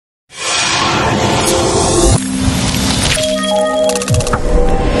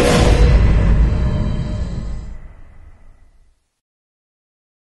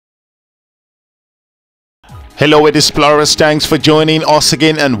Hello explorers, thanks for joining us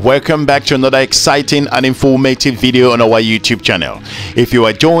again and welcome back to another exciting and informative video on our YouTube channel. If you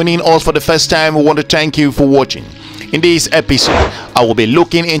are joining us for the first time, we want to thank you for watching. In this episode, I will be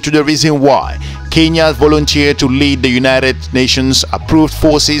looking into the reason why Kenya volunteered to lead the United Nations approved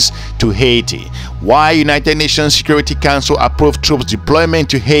forces to Haiti, why United Nations Security Council approved troops deployment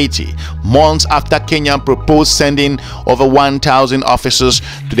to Haiti months after Kenya proposed sending over 1,000 officers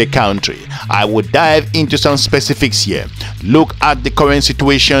to the country. I will dive into some specifics here, look at the current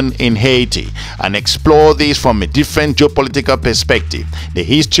situation in Haiti and explore this from a different geopolitical perspective, the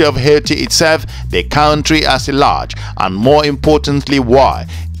history of Haiti itself, the country as a large, and more importantly why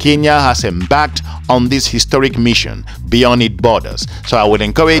Kenya has embarked on this historic mission beyond its borders. So I would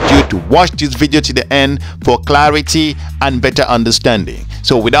encourage you to watch this video to the end for clarity and better understanding.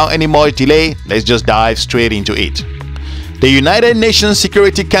 So without any more delay, let's just dive straight into it. The United Nations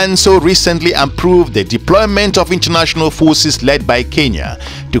Security Council recently approved the deployment of international forces led by Kenya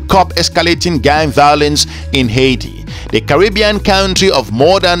to curb escalating gang violence in Haiti, the Caribbean country of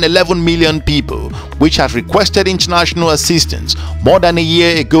more than 11 million people, which has requested international assistance more than a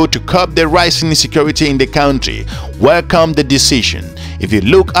year ago to curb the rising insecurity in the country, welcomed the decision. If you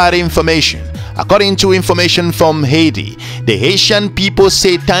look at information, according to information from Haiti, the Haitian people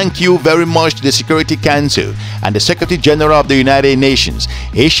say thank you very much to the Security Council and the Secretary General of the United Nations.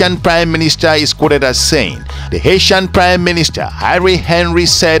 Haitian Prime Minister is quoted as saying, the Haitian Prime Minister Harry Henry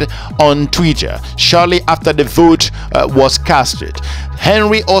said on Twitter shortly after the vote was casted.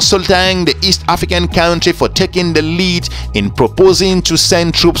 Henry also thanked the East African country for taking the lead in proposing to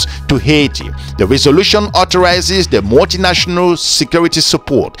send troops to Haiti. The resolution authorizes the multinational security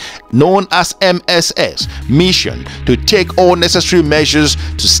support, known as MSS, mission to take all necessary measures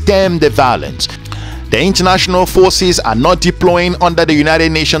to stem the violence. The international forces are not deploying under the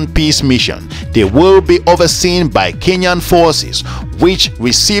United Nations Peace Mission. They will be overseen by Kenyan forces, which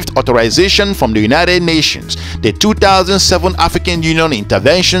received authorization from the United Nations. The 2007 African Union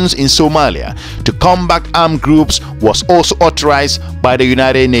interventions in Somalia to combat armed groups was also authorized by the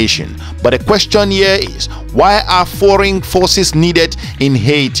United Nations. But the question here is, why are foreign forces needed in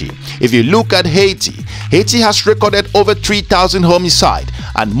Haiti? If you look at Haiti, Haiti has recorded over 3,000 homicides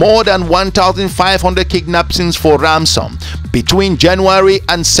and more than 1,500 kidnappings for ransom between January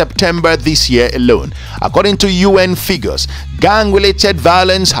and September this year alone. According to UN figures, gang-related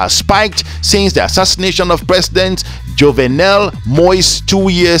violence has spiked since the assassination of President Jovenel Moïse 2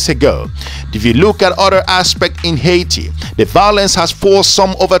 years ago. If you look at other aspects in Haiti, the violence has forced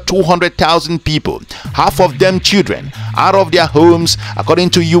some over 200,000 people, half of them children, out of their homes, according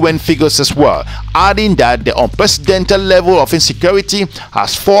to UN figures as well, adding that the unprecedented level of insecurity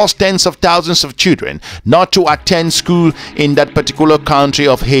has forced tens of thousands of children not to attend school in that particular country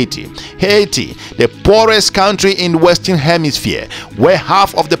of Haiti. Haiti, the poorest country in the Western Hemisphere, where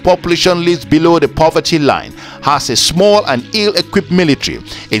half of the population lives below the poverty line, has a small and ill-equipped military.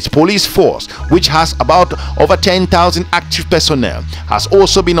 Its police force, which has about over 10,000 active personnel, has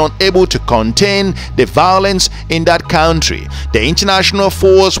also been unable to contain the violence in that country. The international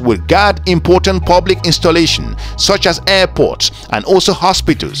force will guard important public installations such as airports and also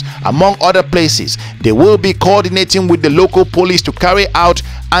hospitals, among other places. They will be coordinating with the local police to carry out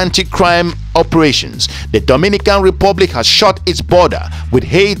anti-crime operations. The Dominican Republic has shut its border with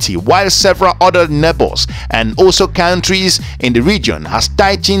Haiti, while several other neighbors and also countries in the region has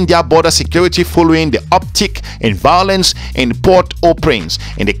tightened their border security following the uptick in violence in Port-au-Prince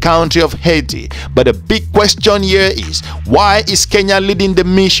in the country of Haiti. But the big question here is, why is Kenya leading the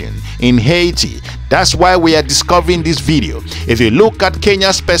mission in Haiti? That's why we are discovering this video. If you look at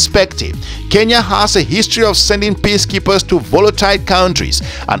Kenya's perspective, Kenya has a history of sending peacekeepers to volatile countries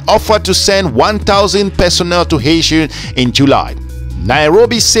and offered to send 1,000 personnel to Haiti in July.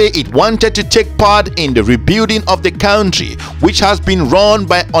 Nairobi say it wanted to take part in the rebuilding of the country, which has been run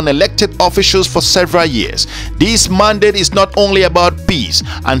by unelected officials for several years. This mandate is not only about peace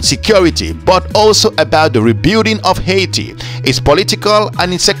and security, but also about the rebuilding of Haiti, its political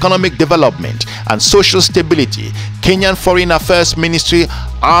and its economic development and social stability. Kenyan Foreign Affairs Ministry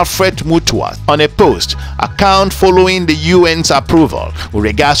Alfred Mutua on a post account following the UN's approval with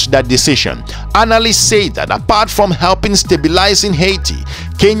regards to that decision. Analysts say that apart from helping stabilizing Haiti,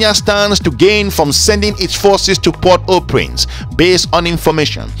 Kenya stands to gain from sending its forces to Port-au-Prince. Based on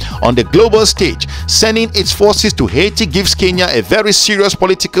information on the global stage, sending its forces to Haiti gives Kenya a very serious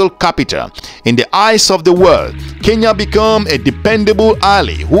political capital. In the eyes of the world, Kenya become a dependable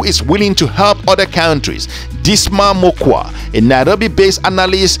ally who is willing to help other countries. Disma Mokwa, a Nairobi-based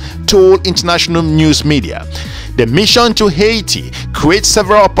analyst, told international news media. The mission to Haiti create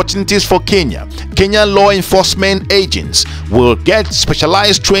several opportunities for Kenya. Kenyan law enforcement agents will get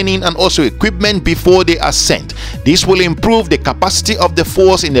specialized training and also equipment before they are sent. This will improve the capacity of the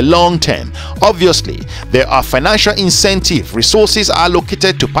force in the long term. Obviously, there are financial incentive resources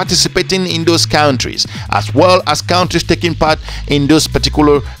allocated to participating in those countries, as well as countries taking part in those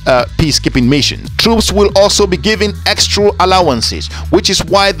particular peacekeeping missions. Troops will also be given extra allowances, which is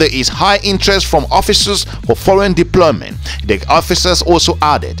why there is high interest from officers for foreign deployment. The officers also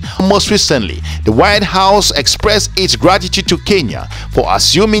added. Most recently, the White House expressed its gratitude to Kenya for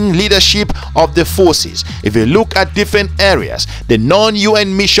assuming leadership of the forces. If you look at different areas, the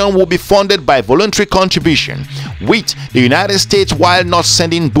non-UN mission will be funded by voluntary contribution, with the United States, while not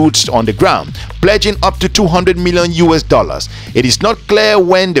sending boots on the ground, pledging up to $200 million US. It is not clear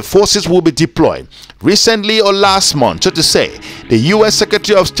when the forces will be deployed. Recently, or last month, so to say, the U.S.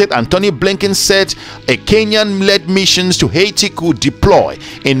 Secretary of State Antony Blinken said a Kenyan-led missions to Haiti could deploy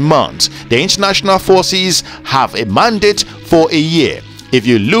in months. The international forces have a mandate for a year. If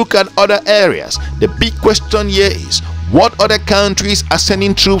you look at other areas, the big question here is, what other countries are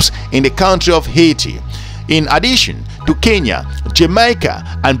sending troops in the country of Haiti? In addition to Kenya,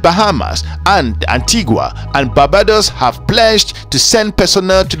 Jamaica and Bahamas and Antigua and Barbados have pledged to send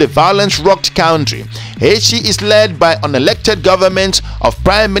personnel to the violence-rocked country. Haiti is led by unelected government of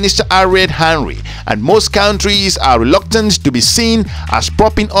Prime Minister Ariel Henry, and most countries are reluctant to be seen as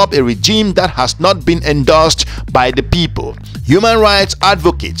propping up a regime that has not been endorsed by the people. Human rights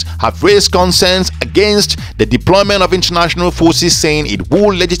advocates have raised concerns against the deployment of international forces, saying it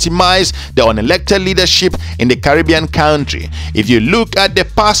will legitimize the unelected leadership in the Caribbean country. If you look at the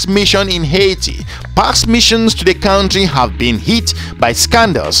past mission in Haiti, past missions to the country have been hit by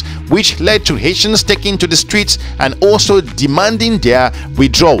scandals, which led to Haitians taking to the streets and also demanding their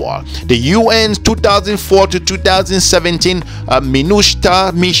withdrawal. The UN's 2004 to 2017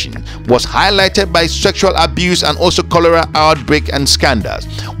 MINUSTA mission was highlighted by sexual abuse and also cholera outbreak and scandals,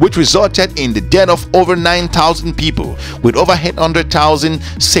 which resulted in the death of over 9,000 people, with over 800,000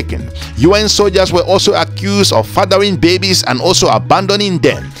 sickened. UN soldiers were also accused of fathering babies and also abandoning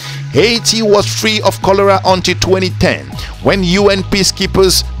them. Haiti was free of cholera until 2010, when UN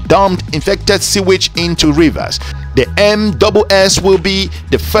peacekeepers dumped infected sewage into rivers. The MSS will be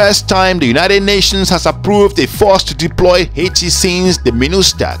the first time the United Nations has approved a force to deploy Haiti since the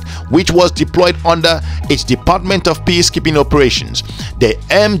MINUSTA, which was deployed under its Department of Peacekeeping Operations. The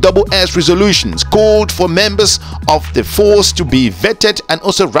MSS resolutions called for members of the force to be vetted and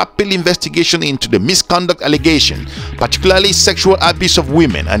also rapid investigation into the misconduct allegation, particularly sexual abuse of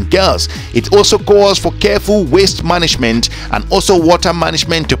women and girls. It also calls for careful waste management and also water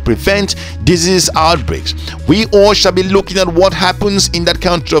management to prevent disease outbreaks. We all shall be looking at what happens in that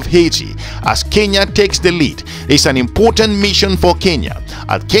country of Haiti as Kenya takes the lead. It's an important mission for Kenya,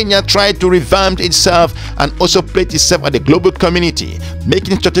 as Kenya tried to revamp itself and also place itself at the global community,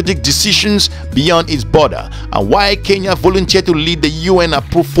 making strategic decisions beyond its border, and why Kenya volunteered to lead the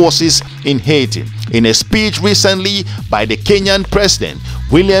UN-approved forces in Haiti. In a speech recently by the Kenyan President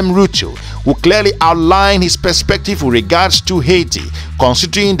William Ruto, who clearly outlined his perspective with regards to Haiti,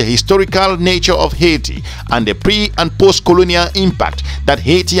 considering the historical nature of Haiti and the pre- and post-colonial impact that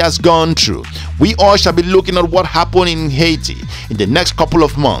Haiti has gone through. We all shall be looking at what happened in Haiti in the next couple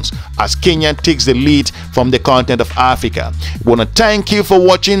of months as Kenya takes the lead from the continent of Africa. We want to thank you for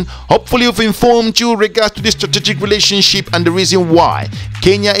watching. Hopefully we've informed you regards to this strategic relationship and the reason why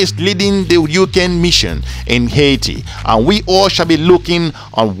Kenya is leading the UK mission in Haiti, and we all shall be looking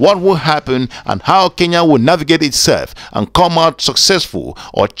on what will happen and how Kenya will navigate itself and come out successful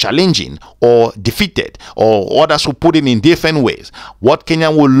or challenging or defeated, or others will put it in different ways. What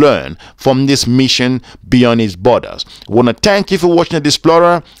Kenya will learn from this mission beyond its borders. We want to thank you for watching The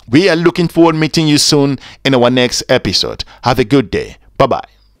Explorer. We are looking forward to meeting you soon in our next episode. Have a good day. Bye-bye.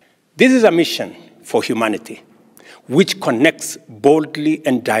 This is a mission for humanity, which connects boldly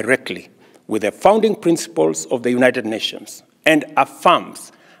and directly with the founding principles of the United Nations and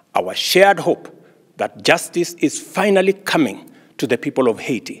affirms our shared hope that justice is finally coming to the people of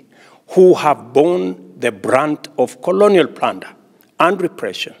Haiti, who have borne the brunt of colonial plunder and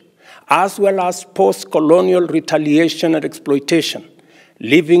repression, as well as post-colonial retaliation and exploitation,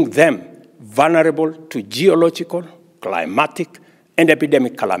 leaving them vulnerable to geological, climatic, and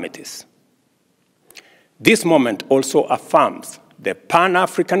epidemic calamities. This moment also affirms the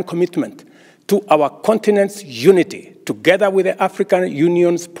Pan-African commitment to our continent's unity, together with the African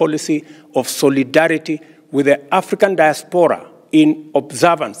Union's policy of solidarity with the African diaspora in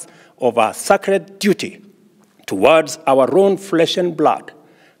observance of our sacred duty towards our own flesh and blood,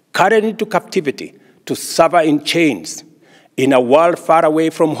 carried into captivity to suffer in chains, in a world far away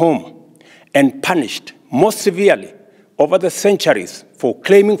from home and punished most severely over the centuries for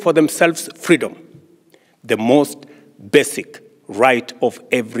claiming for themselves freedom, the most basic right of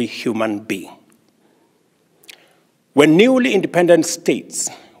every human being. When newly independent states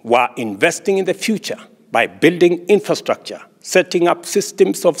were investing in the future by building infrastructure, setting up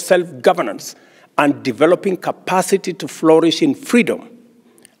systems of self-governance, and developing capacity to flourish in freedom,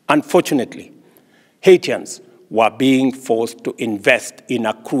 unfortunately, Haitians were being forced to invest in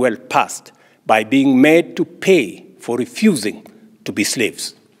a cruel past by being made to pay for refusing to be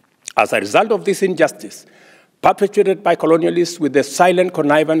slaves. As a result of this injustice, perpetrated by colonialists with the silent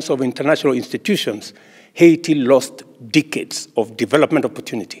connivance of international institutions, Haiti lost decades of development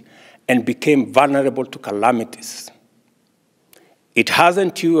opportunity and became vulnerable to calamities. It has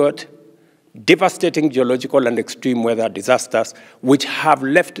endured devastating geological and extreme weather disasters which have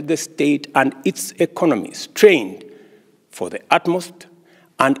left the state and its economy strained for the utmost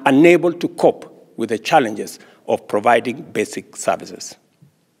and unable to cope with the challenges of providing basic services.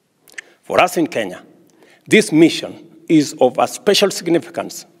 For us in Kenya, this mission is of a special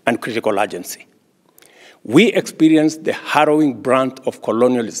significance and critical urgency. We experienced the harrowing brunt of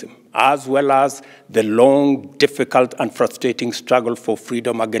colonialism, as well as the long, difficult, and frustrating struggle for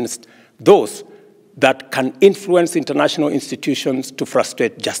freedom against those that can influence international institutions to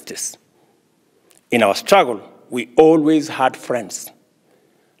frustrate justice. In our struggle, we always had friends,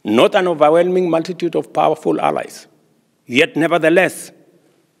 not an overwhelming multitude of powerful allies, yet nevertheless,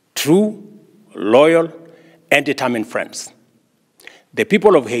 true, loyal, and determined friends. The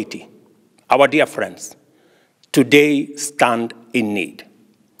people of Haiti, our dear friends, today stand in need.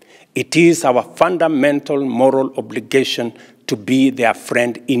 It is our fundamental moral obligation to be their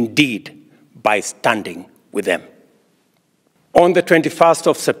friend indeed by standing with them. On the 21st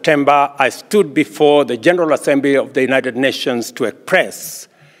of September, I stood before the General Assembly of the United Nations to express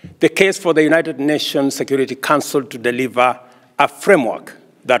the case for the United Nations Security Council to deliver a framework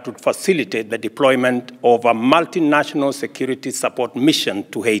that would facilitate the deployment of a multinational security support mission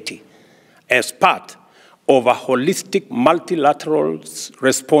to Haiti as part of a holistic multilateral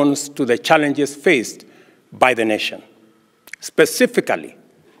response to the challenges faced by the nation. Specifically,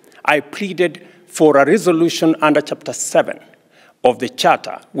 I pleaded for a resolution under Chapter 7 of the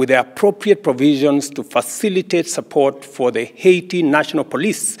Charter with the appropriate provisions to facilitate support for the Haiti National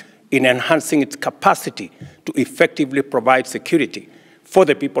Police in enhancing its capacity to effectively provide security for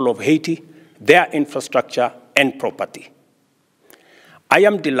the people of Haiti, their infrastructure, and property. I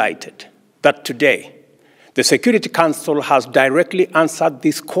am delighted that today the Security Council has directly answered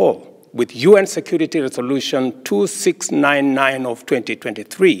this call with UN Security Resolution 2699 of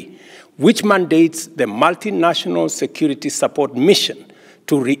 2023, which mandates the multinational security support mission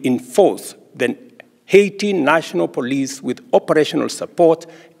to reinforce the Haiti National Police with operational support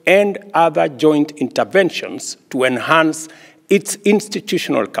and other joint interventions to enhance its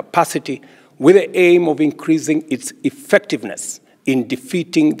institutional capacity with the aim of increasing its effectiveness in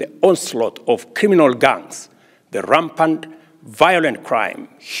defeating the onslaught of criminal gangs, the rampant violent crime,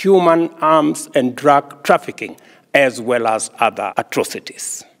 human arms and drug trafficking, as well as other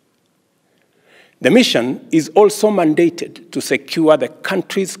atrocities. The mission is also mandated to secure the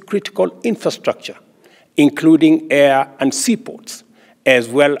country's critical infrastructure, including air and seaports, as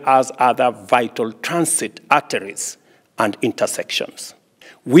well as other vital transit arteries and intersections.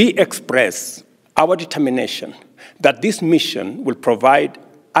 We express our determination that this mission will provide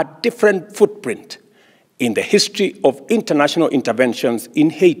a different footprint in the history of international interventions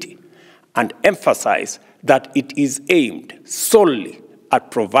in Haiti and emphasize that it is aimed solely at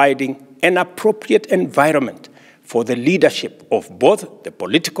providing an appropriate environment for the leadership of both the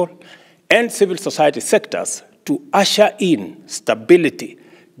political and civil society sectors to usher in stability,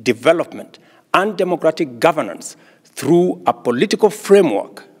 development, and democratic governance through a political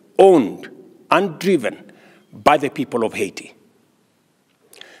framework owned and driven by the people of Haiti.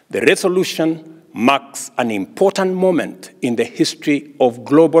 The resolution marks an important moment in the history of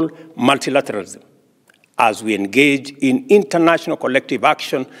global multilateralism as we engage in international collective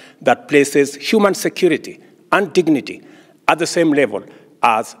action that places human security and dignity at the same level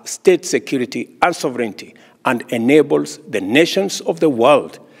as state security and sovereignty and enables the nations of the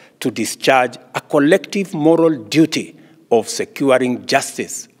world to discharge a collective moral duty of securing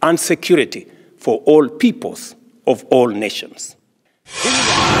justice and security for all peoples of all nations.